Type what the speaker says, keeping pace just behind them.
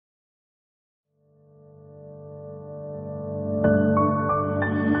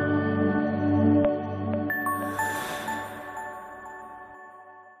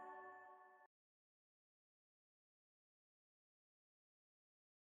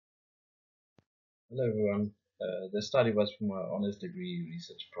Hello everyone. The study was for my honours degree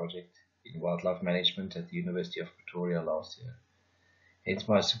research project in wildlife management at the University of Pretoria last year. Hence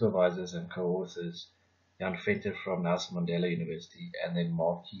my supervisors and co-authors, Jan Venter from Nelson Mandela University and then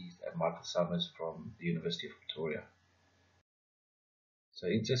Mark Keith and Michael Summers from the University of Pretoria. So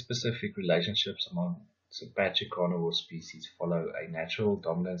interspecific relationships among sympatric carnivore species follow a natural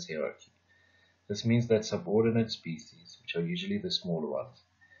dominance hierarchy. This means that subordinate species, which are usually the smaller ones,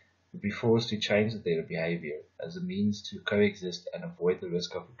 would be forced to change their behaviour as a means to coexist and avoid the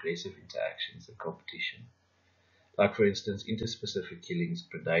risk of aggressive interactions and competition, like for instance interspecific killings,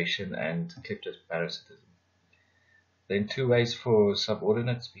 predation and kleptoparasitism. Then two ways for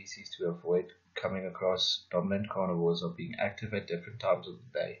subordinate species to avoid coming across dominant carnivores are being active at different times of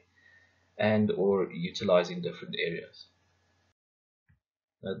the day and or utilizing different areas.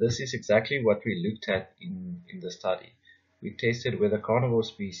 Now, this is exactly what we looked at in the study. We tested whether carnivore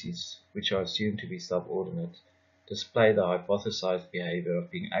species, which are assumed to be subordinate, display the hypothesized behavior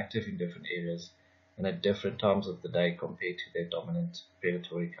of being active in different areas and at different times of the day compared to their dominant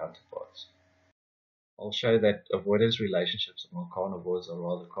predatory counterparts. I'll show that avoidance relationships among carnivores are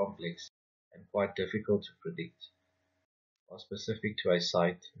rather complex and quite difficult to predict, are specific to a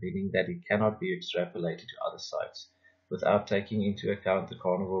site, meaning that it cannot be extrapolated to other sites without taking into account the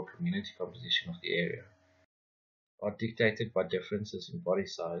carnivore community composition of the area, are dictated by differences in body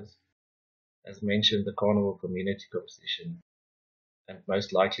size, as mentioned the carnivore community composition, and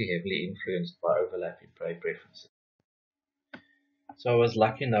most likely heavily influenced by overlapping prey preferences. So I was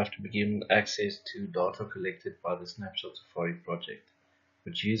lucky enough to begin access to data collected by the Snapshot Safari project,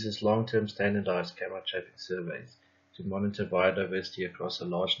 which uses long-term standardized camera traffic surveys to monitor biodiversity across a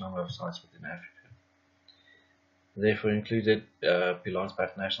large number of sites within Africa. Therefore included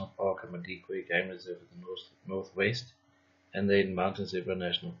Pilanesberg National Park and Madikwe Game Reserve in the northwest, and then Mountain Zebra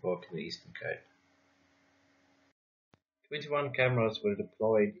National Park in the Eastern Cape. 21 cameras were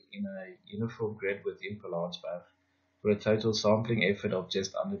deployed in a uniform grid within Pilanesberg for a total sampling effort of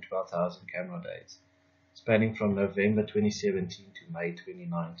just under 12,000 camera days, spanning from November 2017 to May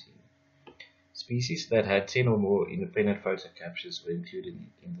 2019. Species that had 10 or more independent photo captures were included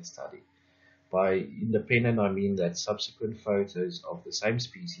in the study. By independent, I mean that subsequent photos of the same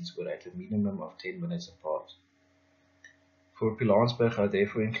species were at a minimum of 10 minutes apart. For Pilanesberg, I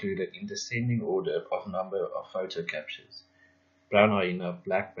therefore included in descending order of number of photo captures: brown hyena,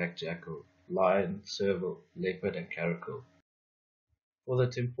 black-backed jackal, lion, serval, leopard and caracal. For the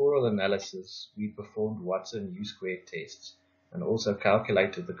temporal analysis, we performed Watson U-squared tests and also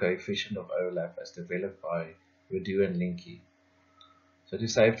calculated the coefficient of overlap as developed by Redu and Linke. So to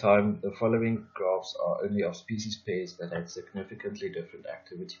save time, the following graphs are only of species pairs that had significantly different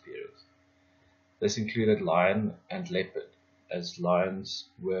activity periods. This included lion and leopard, as lions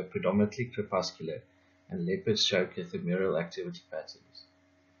were predominantly crepuscular and leopards showed ephemeral activity patterns.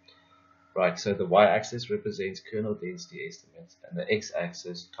 Right, so the y-axis represents kernel density estimates and the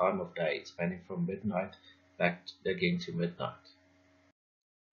x-axis time of day, spanning from midnight back again to midnight.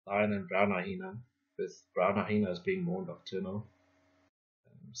 Lion and brown hyena, with brown hyenas being more nocturnal.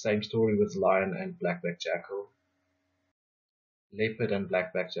 Same story with lion and black-backed jackal. Leopard and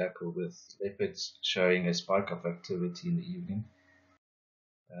black-backed jackal, with leopards showing a spike of activity in the evening.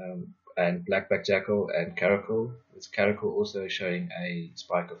 And black-backed jackal and caracal, with caracal also showing a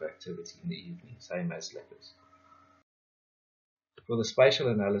spike of activity in the evening, same as leopards. For the spatial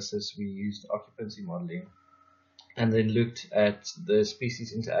analysis, we used occupancy modeling and then looked at the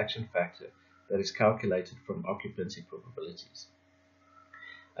species interaction factor that is calculated from occupancy probabilities.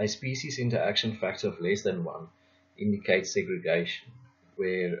 A species interaction factor of less than 1 indicates segregation,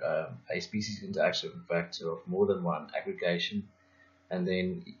 where a species interaction factor of more than 1 aggregation, and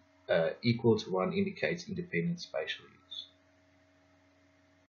then equal to 1 indicates independent spatial use.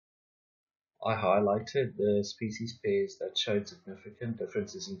 I highlighted the species pairs that showed significant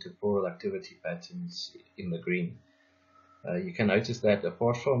differences in temporal activity patterns in the green. You can notice that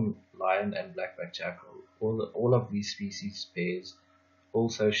apart from lion and black-backed jackal, all of these species pairs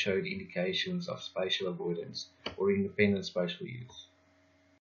also showed indications of spatial avoidance or independent spatial use.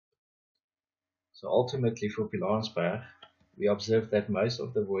 So ultimately for Pilanesberg, we observed that most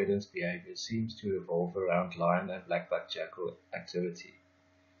of the avoidance behavior seems to revolve around lion and black-backed jackal activity.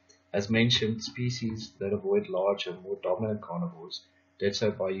 As mentioned, species that avoid larger, more dominant carnivores did so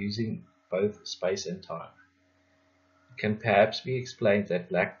by using both space and time. It can perhaps be explained that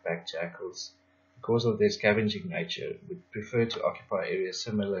black-backed jackals, because of their scavenging nature, would prefer to occupy areas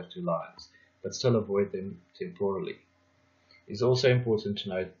similar to lions, but still avoid them temporally. It is also important to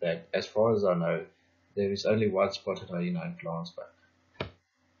note that, as far as I know, there is only one spotted hyena in Pilanesberg.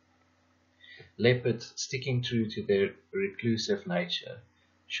 Leopards, sticking true to their reclusive nature,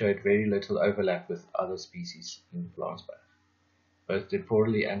 showed very little overlap with other species in Blanchbach, both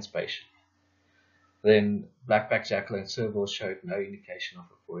temporally and spatially. Then black-backed jackal and serval showed no indication of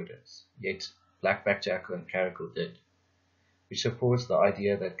avoidance, yet black-backed jackal and caracal did, which supports the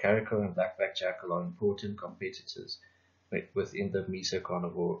idea that caracal and black-backed jackal are important competitors within the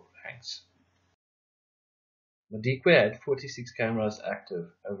mesocarnivore ranks. Madikwe had 46 cameras active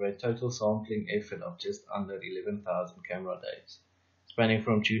over a total sampling effort of just under 11,000 camera days, spanning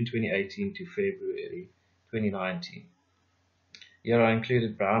from June 2018 to February 2019. Here are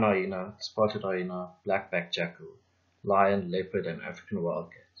included brown hyena, spotted hyena, black-backed jackal, lion, leopard, and African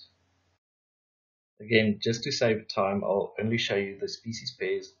wildcat. Again, just to save time, I'll only show you the species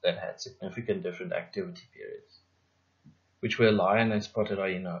pairs that had significant different activity periods, which were lion and spotted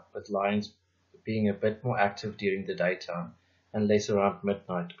hyena, with lions being a bit more active during the daytime and less around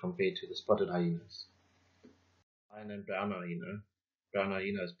midnight compared to the spotted hyenas. Lion and brown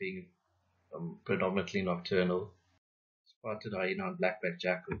hyenas being predominantly nocturnal, spotted hyena and black-backed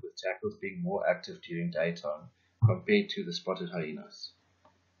jackal, with jackals being more active during daytime compared to the spotted hyenas.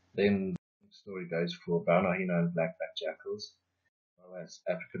 Then the story goes for brown hyena and black-backed jackals, as well as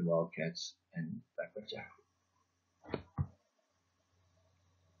African wildcats and black-backed jackal.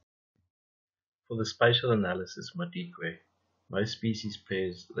 For the spatial analysis Madikwe, most species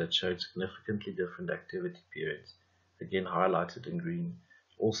pairs that showed significantly different activity periods, again highlighted in green,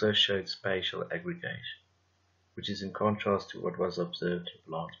 also showed spatial aggregation, which is in contrast to what was observed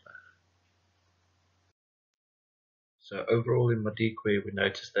in Blanchbach. So overall in Madikwe, we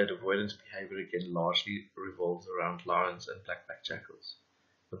noticed that avoidance behavior again largely revolves around lions and black-backed jackals,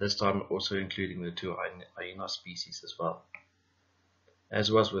 but this time also including the two hyena species as well. As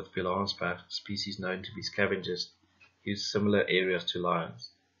was with Blanchbach, species known to be scavengers used similar areas to lions,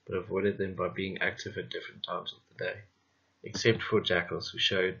 but avoided them by being active at different times of the day, except for jackals, who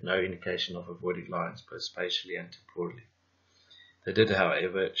showed no indication of avoiding lions both spatially and temporally. They did,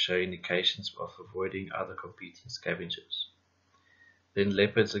 however, show indications of avoiding other competing scavengers. Then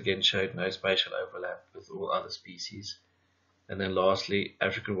leopards again showed no spatial overlap with all other species. And then lastly,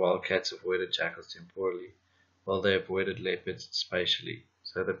 African wildcats avoided jackals temporally, while they avoided leopards spatially,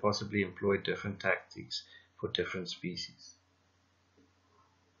 so they possibly employed different tactics for different species.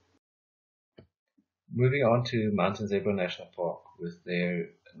 Moving on to Mountain Zebra National Park, with their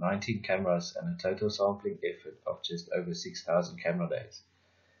 19 cameras and a total sampling effort of just over 6,000 camera days,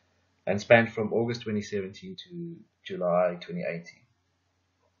 and spanned from August 2017 to July 2018.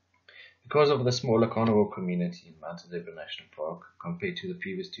 Because of the smaller carnivore community in Mountain Zebra National Park compared to the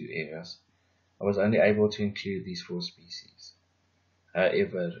previous two areas, I was only able to include these 4 species.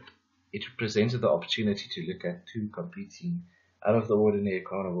 However, it presented the opportunity to look at 2 competing out of the ordinary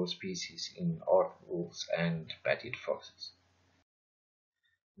carnivore species in aardwolves and bat-eared foxes.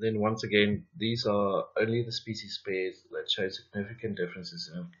 Then once again, these are only the species pairs that show significant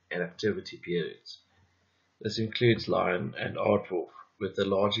differences in activity periods. This includes lion and aardwolf, with the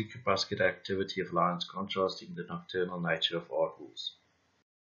larger crepuscular activity of lions contrasting the nocturnal nature of aardwolves.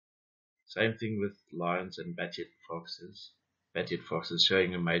 Same thing with lions and bat-eared foxes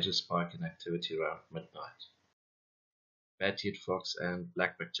showing a major spike in activity around midnight. Bat-eared fox and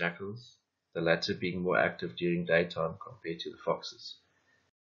black-backed jackals, the latter being more active during daytime compared to the foxes.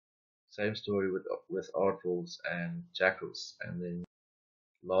 Same story with aardwolves and jackals, and then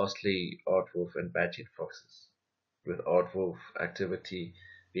lastly aardwolf and bat-eared foxes, with aardwolf activity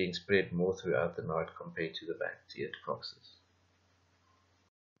being spread more throughout the night compared to the bat-eared foxes.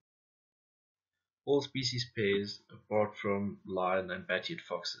 All species pairs, apart from lion and bat-eared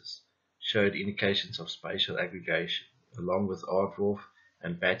foxes, showed indications of spatial aggregation, along with aardwolf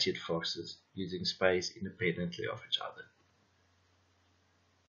and bat-eared foxes using space independently of each other.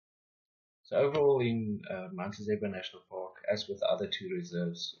 So overall in Mountain Zebra National Park, as with the other 2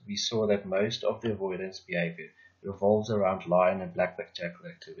 reserves, we saw that most of the avoidance behavior revolves around lion and black-backed jackal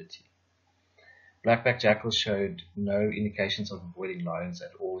activity. Black-backed jackals showed no indications of avoiding lions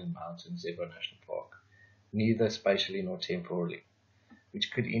at all in Mountain Zebra National Park, neither spatially nor temporally,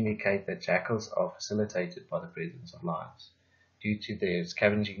 which could indicate that jackals are facilitated by the presence of lions, due to their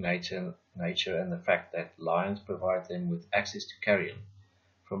scavenging nature and the fact that lions provide them with access to carrion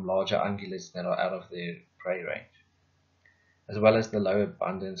from larger ungulates that are out of their prey range, as well as the low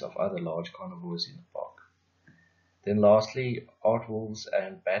abundance of other large carnivores in the park. Then lastly, aardwolves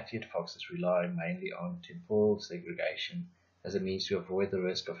and bat-eared foxes rely mainly on temporal segregation as a means to avoid the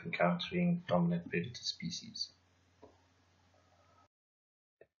risk of encountering dominant predator species.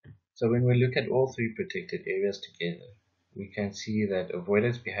 So when we look at all 3 protected areas together, we can see that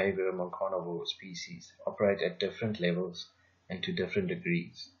avoidance behavior among carnivore species operate at different levels and to different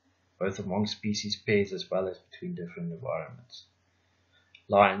degrees, both among species pairs as well as between different environments.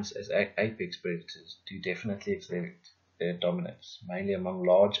 Lions, as apex predators, do definitely exert their dominance, mainly among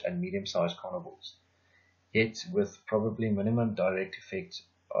large and medium-sized carnivores, yet with probably minimum direct effects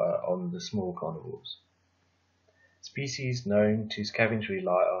on the small carnivores. Species known to scavenge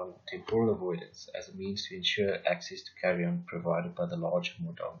rely on temporal avoidance as a means to ensure access to carrion provided by the larger,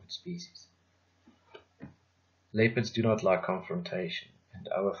 more dominant species. Leopards do not like confrontation, and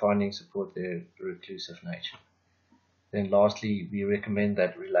our findings support their reclusive nature. Then lastly, we recommend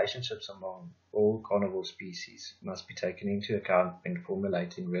that relationships among all carnivore species must be taken into account when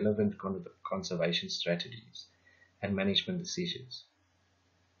formulating relevant conservation strategies and management decisions.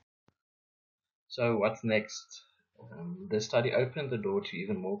 So what's next? This study opened the door to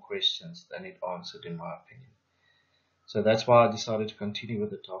even more questions than it answered, in my opinion. So that's why I decided to continue with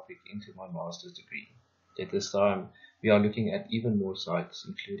the topic into my master's degree. At this time, we are looking at even more sites,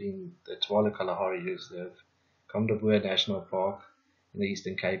 including the Twala Kalahari Reserve, Kamdabua National Park in the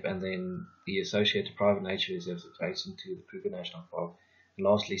Eastern Cape, and then the associated private nature reserves adjacent to the Kruger National Park, and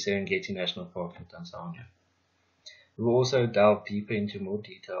lastly Serengeti National Park in Tanzania. We will also delve deeper into more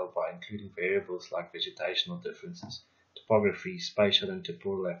detail by including variables like vegetational differences, topography, spatial and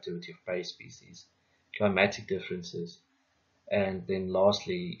temporal activity of prey species, climatic differences, and then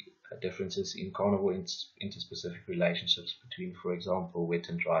lastly, differences in carnivore interspecific relationships between, for example, wet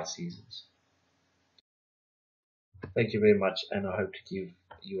and dry seasons. Thank you very much, and I hope to give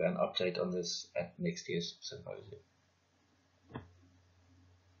you an update on this at next year's symposium.